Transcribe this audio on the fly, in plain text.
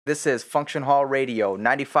This is Function Hall Radio,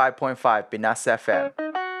 95.5 Pinas FM.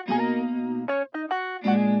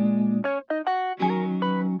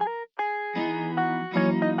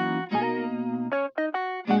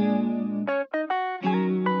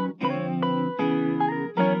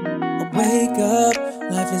 Wake up,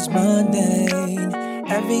 life is mundane.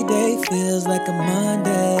 Every day feels like a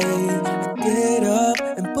Monday. I get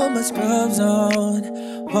up and put my scrubs on,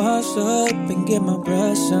 wash up and get my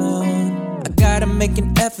brush on. I gotta make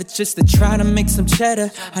an effort just to try to make some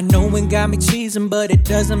cheddar. I know it got me cheesing, but it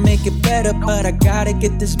doesn't make it better. But I gotta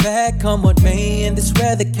get this bag, come what may in this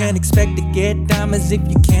weather. Can't expect to get diamonds if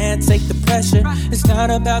you can't take the pressure. It's not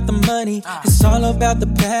about the money, it's all about the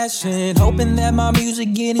passion. Hoping that my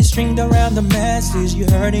music getting streamed around the masses. You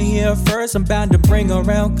heard it here first, I'm bound to bring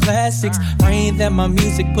around classics. Praying that my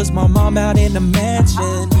music puts my mom out in the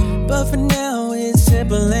mansion. But for now it's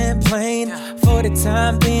simple and plain for the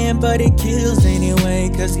time being, but it kills anyway.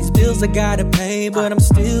 Cause these bills I gotta pay, but I'm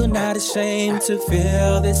still not ashamed to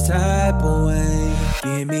feel this type of way.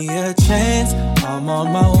 Give me a chance, I'm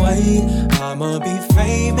on my way. I'ma be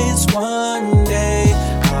famous one day.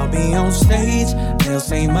 I'll be on stage, they'll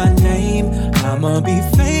say my name. I'ma be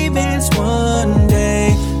famous one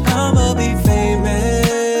day. I'ma be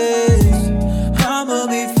famous. I'ma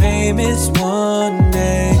be famous one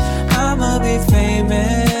day. I'ma be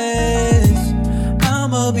famous.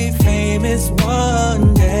 I'ma be famous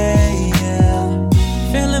one day, yeah.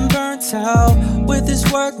 Feeling burnt out with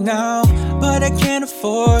this work now, but I can't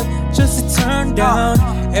afford just to turn down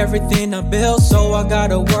everything I built, so I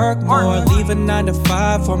gotta work more. Leave a 9 to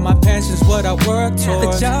 5 for my passion's what I work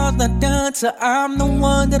towards. The job's not done, so I'm the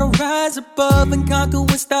one that'll rise above and conquer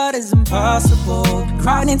what thought is impossible.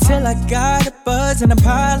 Crying until I got a buzz and I'm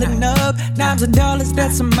piling up dimes and dollars,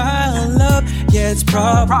 that's a mile up. Yeah, it's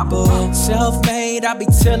probable. Self-made, I be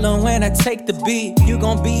chillin' when I take the beat. You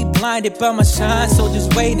gon' be blinded by my shine, so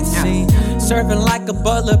just wait and see. Serving like a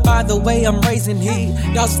butler, by the way I'm raising heat.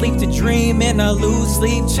 Y'all sleep to dream and I lose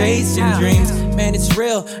sleep chasing dreams. Man, it's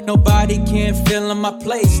real, nobody can fill in my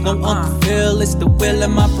place. No Uncle Phil, it's the will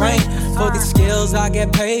in my brain. For these skills I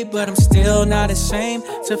get paid, but I'm still not ashamed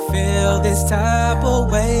to feel this type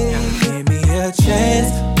of way. Give me a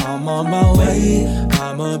chance, I'm on my way.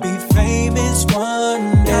 I'ma be famous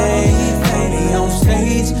one day. I'll be on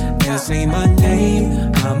stage, they'll say my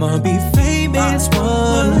name. I'ma be famous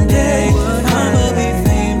one day. I'ma be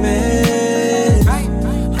famous.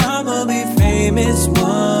 I'ma be famous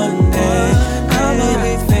one day. I'ma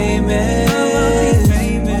be famous.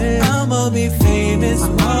 I'ma be famous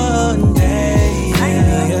one day. Give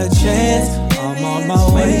me a chance, I'm on my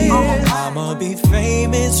way. I'ma be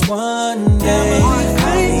famous one day.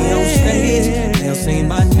 I'll be on stage, they'll say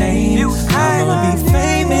my name. I'ma be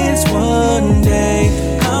famous one day.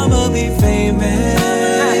 I'ma be famous.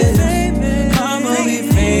 I'ma be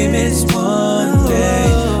famous one day.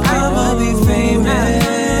 I'ma be famous.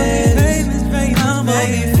 I'ma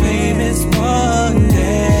be famous one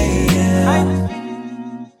day. Yeah.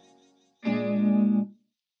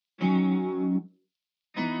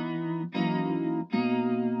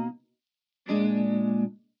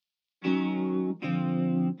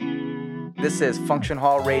 This is Function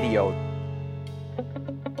Hall Radio.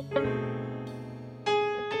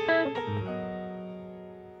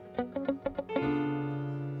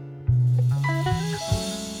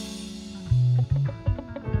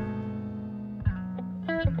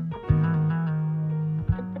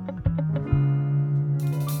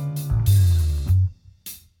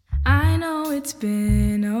 I know it's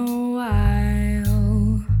been a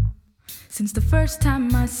while since the first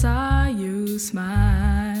time I saw you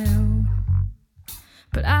smile,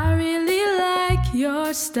 but I really like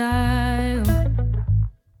your style.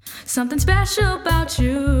 Something special about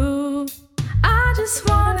you. I just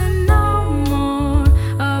wanna know more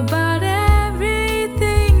about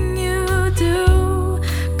everything you do,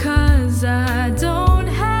 'cause I don't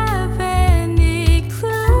have any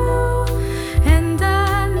clue, and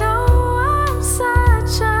I know I'm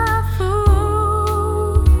such a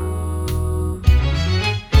fool.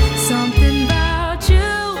 Something about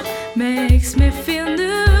you makes me feel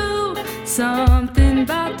new. Something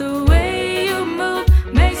about the way you move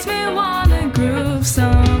makes me wanna groove.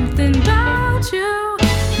 Something about you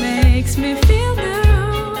makes me feel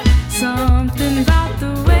new. Something about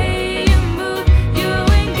the way you move, you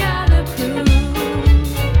ain't gotta prove.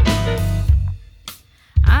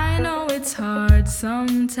 I know it's hard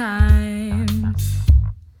sometimes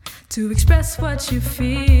to express what you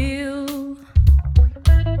feel,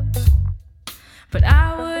 but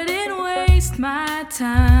I wouldn't waste my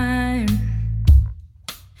time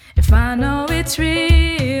if I know it's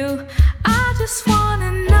real. I just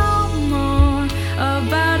wanna know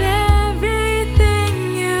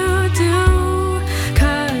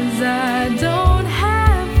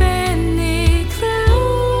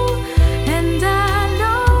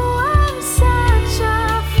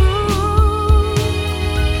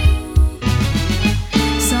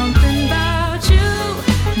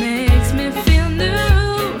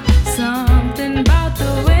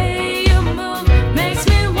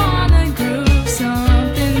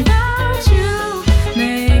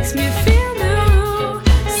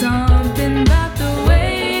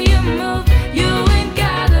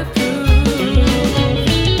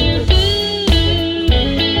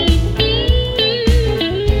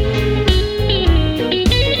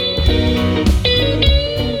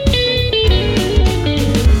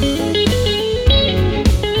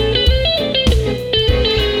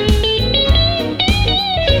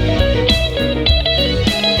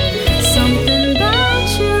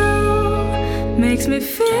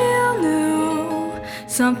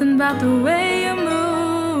Something about the way you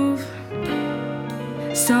move,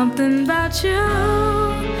 something about you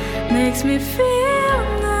makes me feel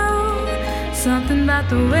new. Something about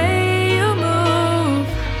the way you move,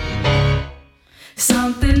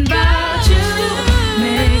 something about you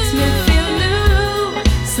makes me feel new.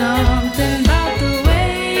 Something about the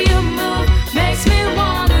way you move makes me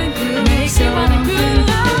wanna groove. Makes me wanna groove.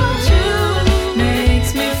 About you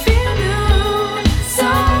makes me feel new.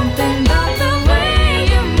 Something about the way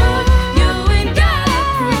you move, you ain't gotta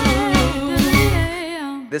prove.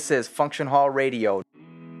 This is Function Hall Radio.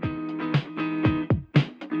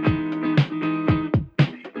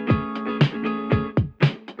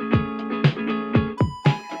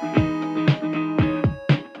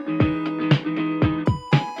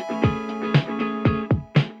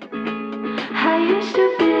 I used to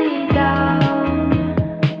be down,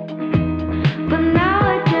 but now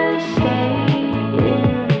I just stay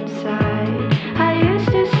inside. I used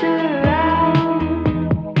to surround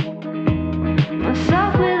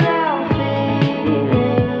myself without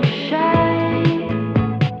feeling shy.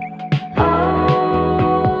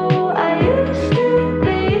 Oh, I used to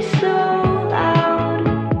be so loud.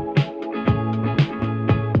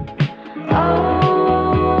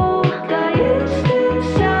 Oh, got used to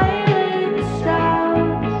silent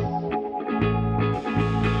sounds.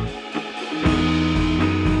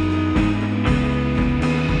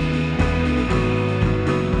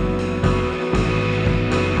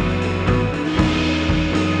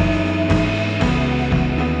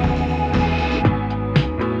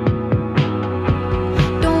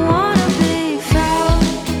 Don't wanna be found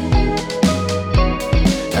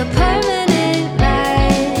a permanent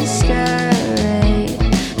masquerade.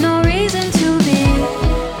 No reason to be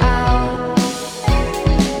out.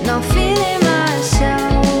 Not feeling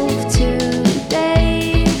myself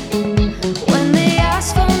today. When they ask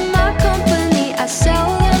for my company, I sell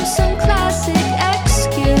them some classic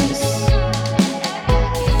excuse.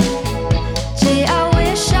 Gee, I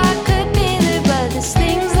wish I could be there, but there's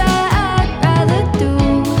things that I'd rather do.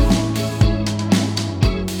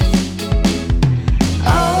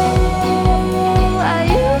 Oh, I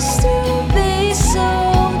used to be so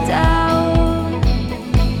down.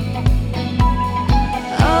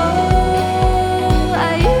 Oh,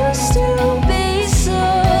 I used to be so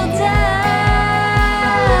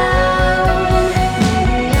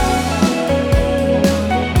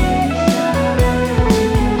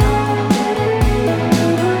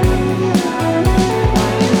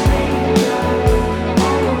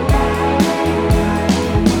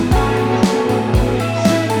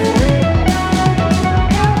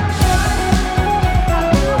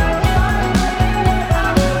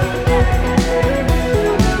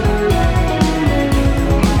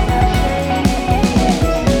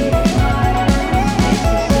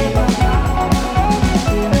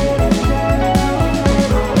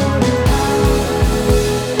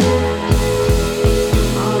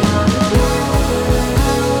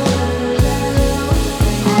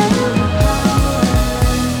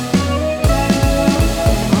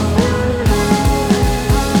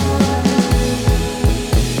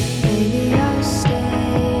Maybe I'll stay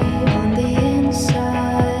on the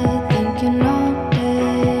inside, thinking all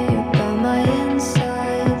day about my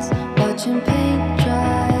insides, watching paint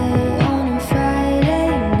dry on a Friday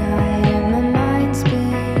night, and my mind's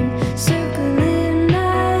been circling.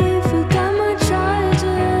 I forgot my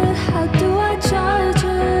charger. How do I charge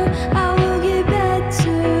her? I will get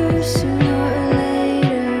better sooner or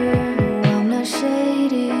later. I'm not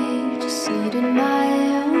shady, just needing my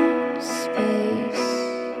own space.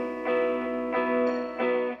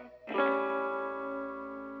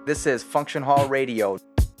 This is Function Hall Radio.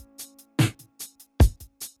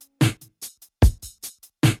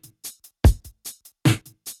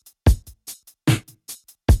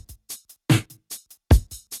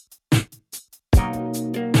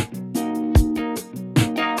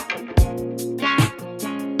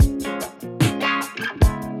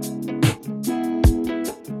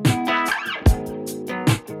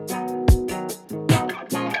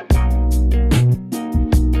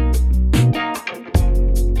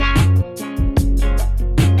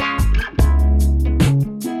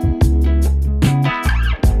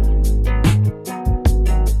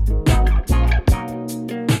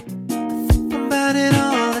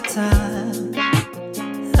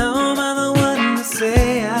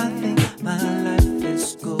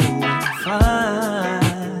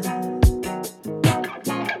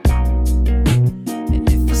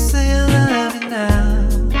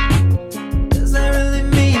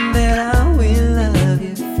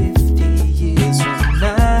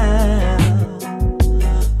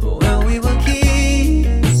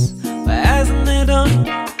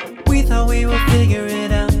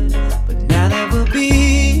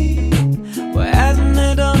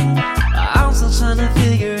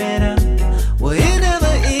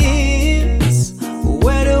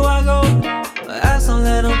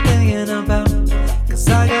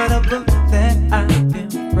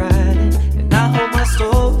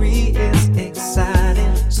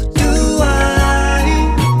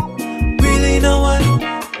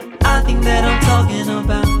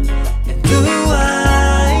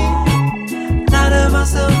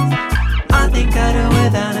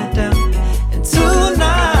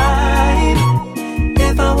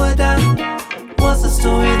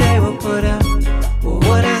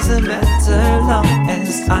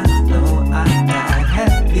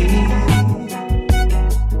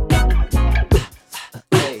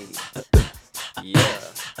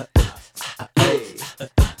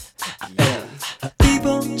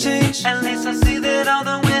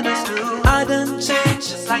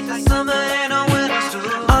 the summer and on winter too.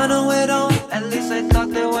 I know it all, at least I thought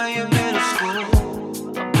that when you're middle school.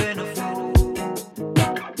 I've been a fool.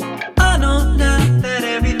 I know now that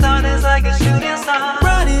every thought is like a shooting star.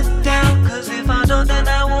 Write it down, cause if I don't then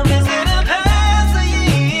I won't miss it and pass a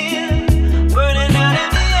year. Burning out in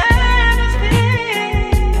the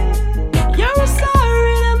atmosphere. You're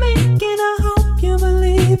sorry to make and I hope you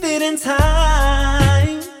believe it in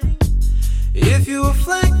time. If you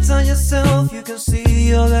reflect on yourself, you can see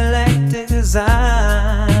your galactic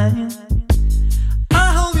design.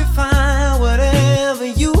 I hope you find whatever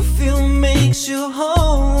you feel makes you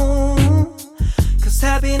whole. Cause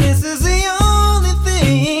happiness is the only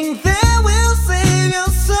thing that will save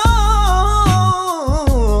your soul.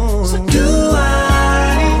 So do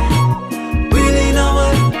I really know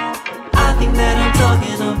what I think that I'm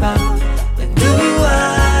talking about? Like do I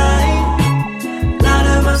lie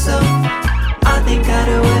to myself? I think I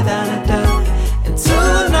do without a doubt. And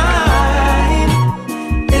tonight,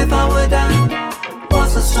 if I would die,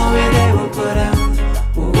 what's the story they will put out?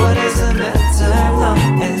 Well, what does it matter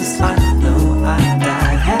long as I know I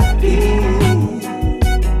died happy?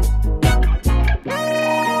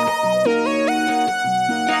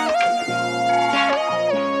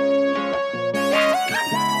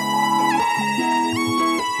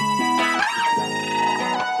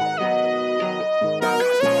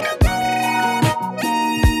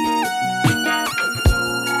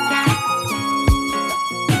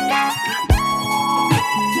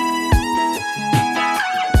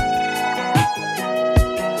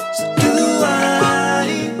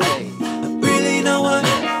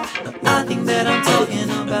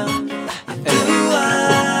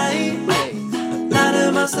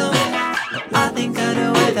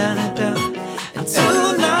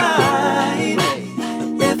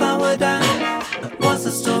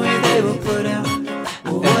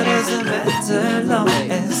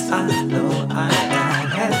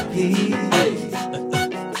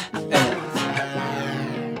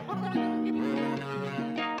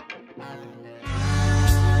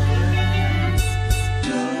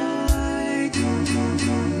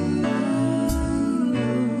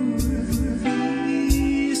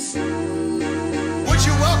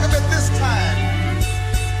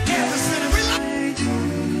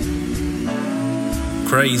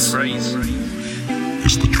 Praise.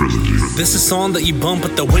 It's the Trinity. This is a song that you bump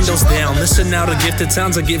with the windows down. Listen now to gifted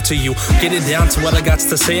sounds I give to you. Get it down to what I got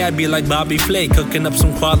to say. I be like Bobby Flay, cooking up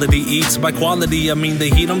some quality eats. By quality, I mean the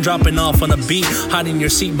heat. I'm dropping off on a beat, hot in your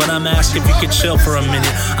seat, but I'm asking if you could chill for a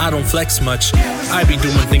minute. I don't flex much. I be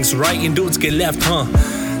doing things right and dudes get left, huh?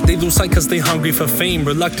 They lose sight cause they hungry for fame.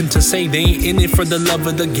 Reluctant to say they ain't in it for the love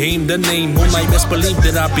of the game. The name, moonlight, best believe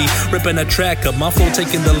that I be ripping a track up. My flow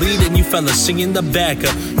taking the lead and you fellas singing the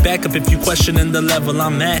backup. Back up if you questioning the level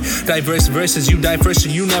I'm at. Diverse verses, you die first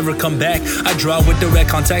and you never come back. I draw with direct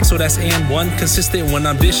contact, so that's and one. Consistent when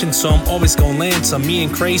I'm dishing, so I'm always gonna land some. Me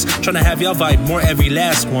and Craze, tryna have y'all vibe more every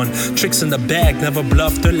last one. Tricks in the bag, never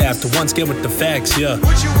bluffed or laughed. Once get with the facts, yeah.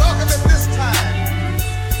 Would you welcome at this time?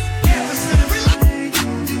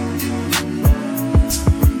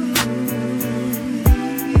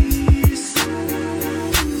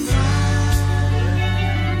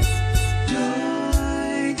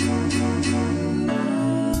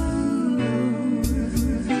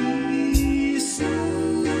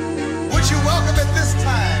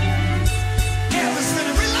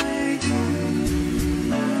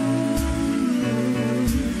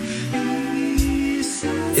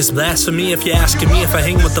 It's blasphemy if you're asking me if I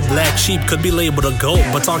hang with the black sheep. Could be labeled a goat,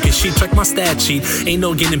 but talking sheep, check my stat sheet. Ain't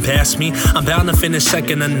no getting past me. I'm bound to finish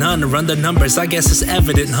second to none. Run the numbers, I guess it's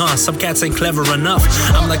evident, huh? Some cats ain't clever enough.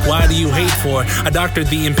 I'm like, why do you hate for? I doctored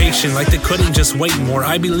the impatient, like they couldn't just wait more.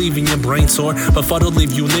 I be leaving your brain sore, but far to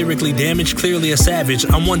leave you lyrically damaged. Clearly a savage,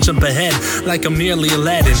 I'm one jump ahead, like I'm nearly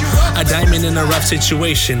Aladdin. A diamond in a rough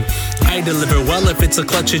situation. I deliver well if it's a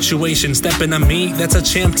clutch situation. Stepping on me, that's a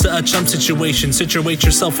champ to a chump situation. Situate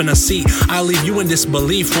yourself in a seat, I leave you in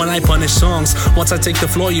disbelief when I punish songs. Once I take the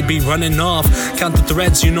floor, you be running off. Count the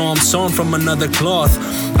threads, you know I'm sewn from another cloth.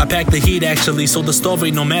 I pack the heat actually, so the stove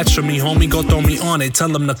ain't no match for me, homie. Go throw me on it, tell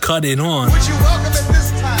them to cut it on. Would you welcome at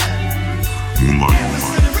this time?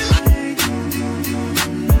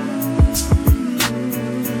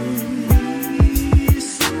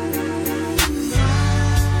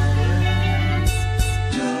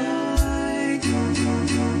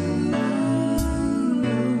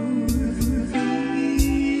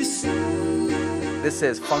 This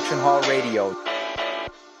is Function Hall Radio.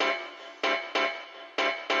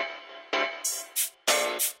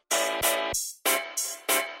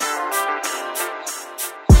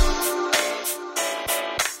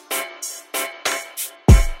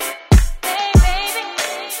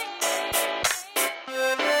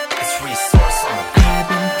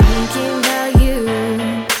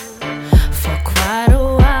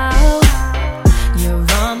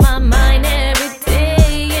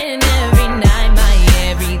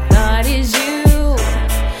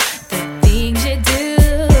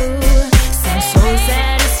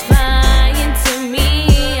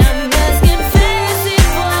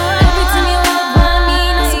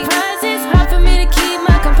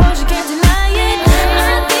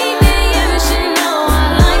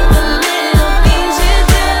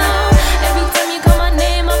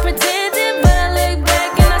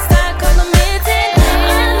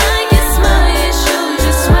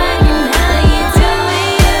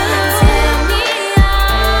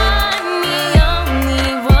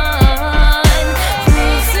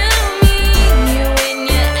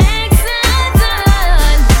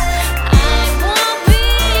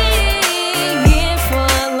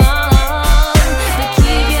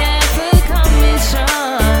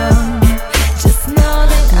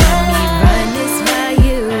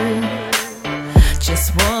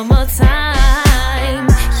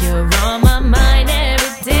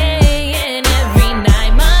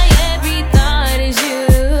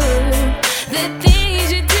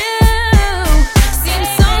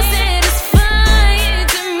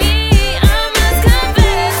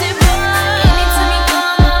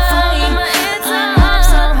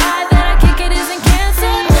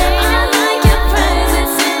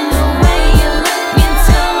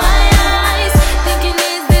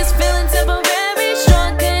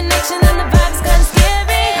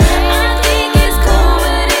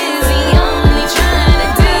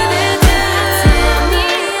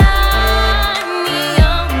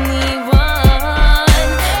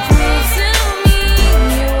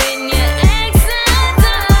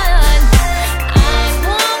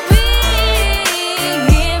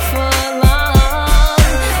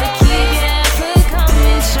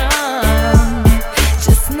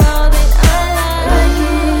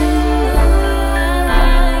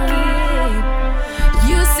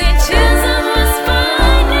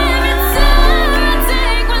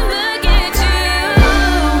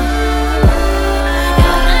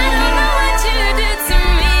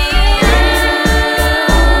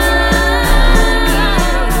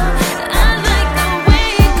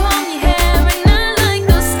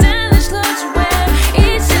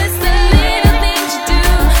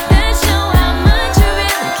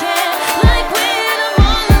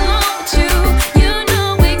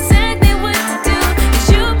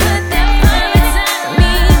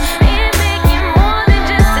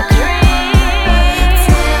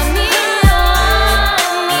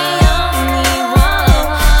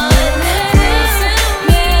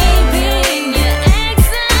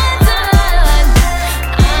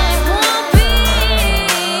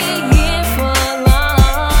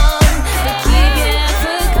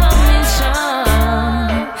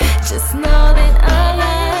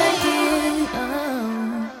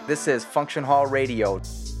 This is Function Hall Radio.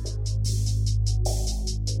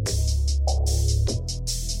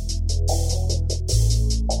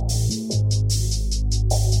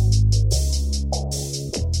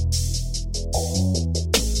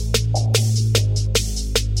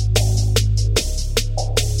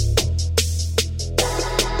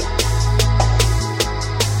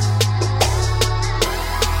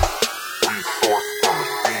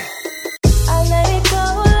 I let it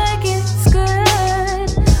go like it's good.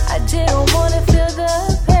 I didn't wanna feel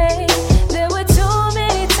the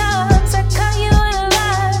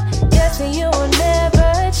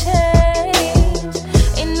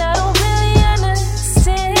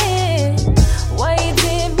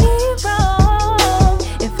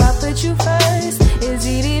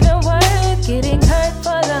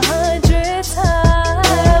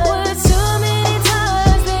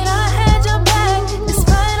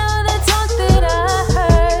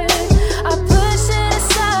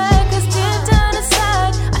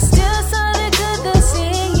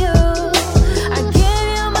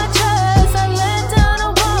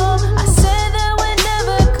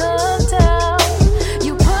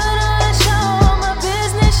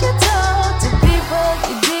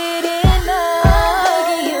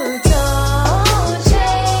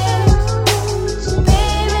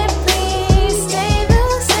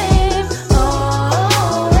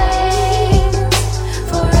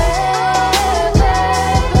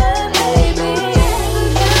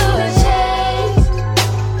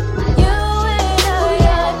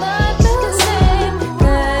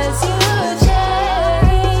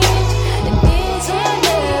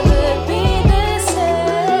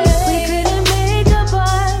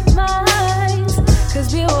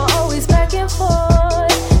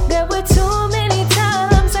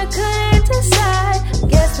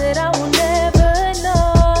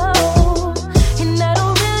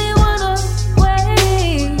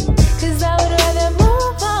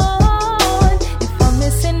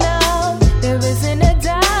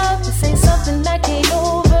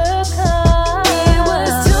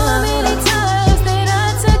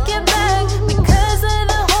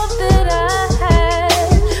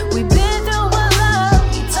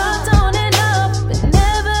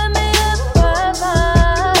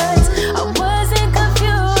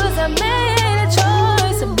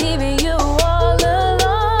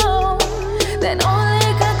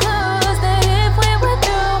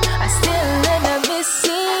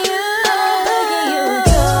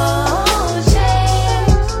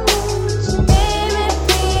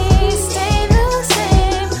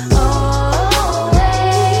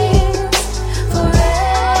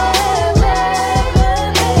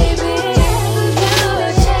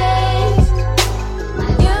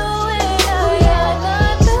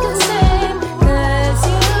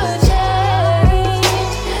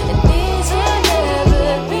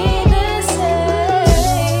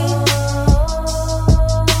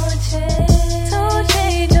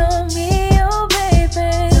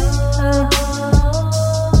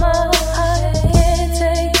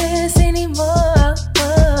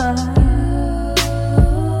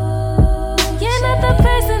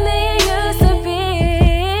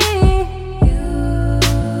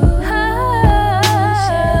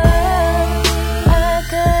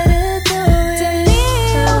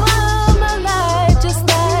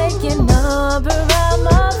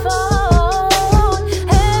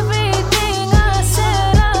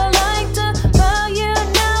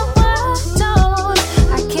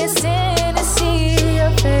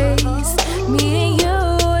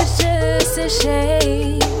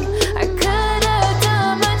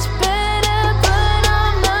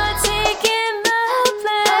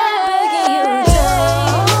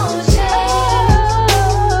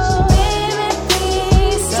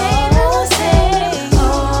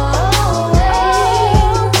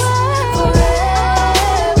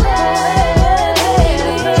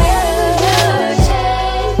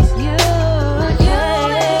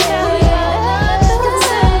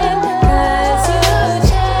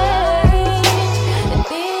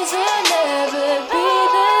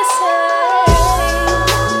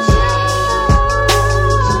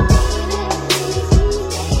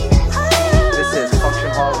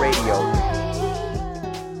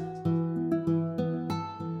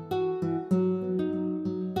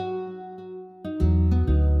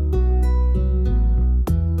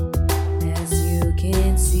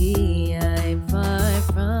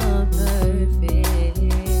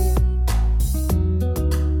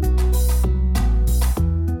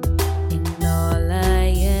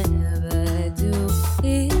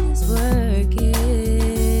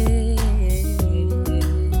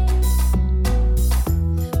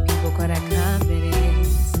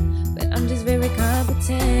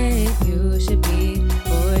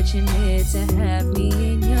decided to have me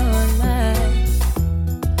in your life.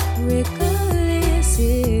 Regardless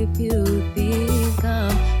if you think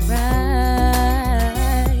I'm right,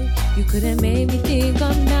 you could've made me think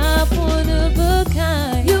I'm not one of a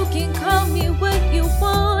kind. You can call me what you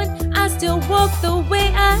want, I still walk the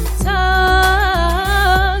way I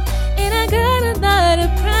talk. And I got a lot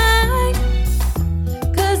of pride,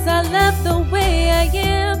 'cause I love the way I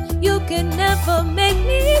am. You can never make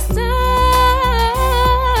me stop.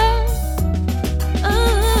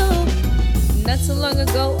 Oh. Not too long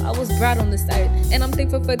ago, I was brought on this earth, and I'm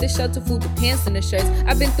thankful for the shelter, food, the pants, and the shirts.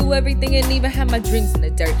 I've been through everything and even had my dreams in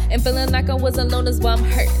the dirt, and feeling like I was alone is why I'm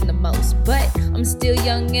hurting the most. But I'm still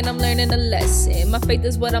young and I'm learning a lesson. My faith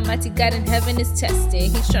is what Almighty God in heaven is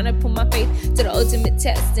testing. He's trying to put my faith to the ultimate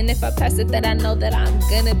test, and if I pass it, then I know that I'm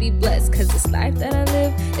gonna be blessed. 'Cause this life that I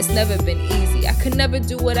live, it's never been easy. I could never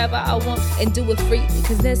do whatever I want and do it freely,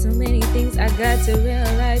 'cause there's so many things I got to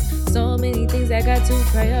realize, so many things I got to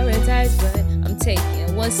prioritize. But I'm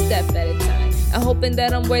taking one step at a time, I'm hoping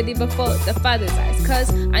that I'm worthy before the Father's eyes. 'Cause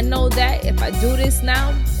I know that if I do this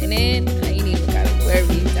now, and then I ain't even gotta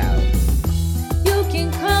worry about. You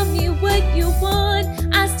can call me what you want,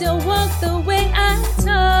 I still walk the way I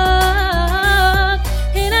talk.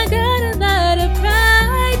 And I got a lot of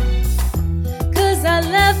pride, 'cause I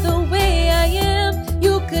love the way I am.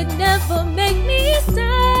 You could never make me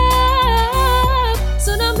stop.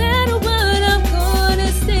 So no matter what, I'm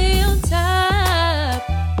gonna stay on top.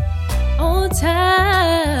 On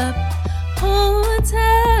top, on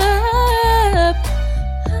top.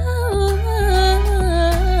 Oh, oh,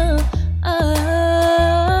 oh,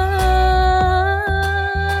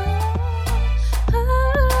 oh.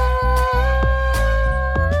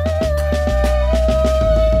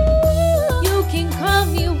 You can call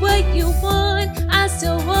me what you want, I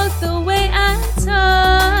still walk the way I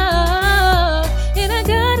talk. And I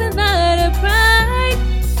got a lot of pride,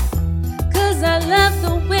 'cause I love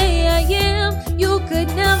the way I am. You could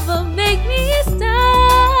never make me stop.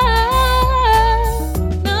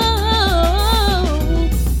 No,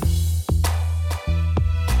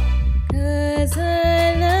 'cause I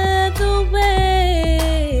love the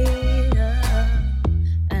way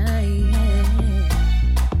I am.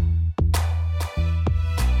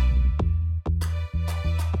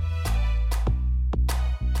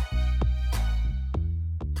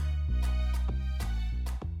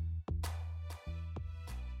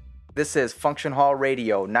 This is Function Hall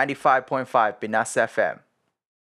Radio 95.5 Binas FM.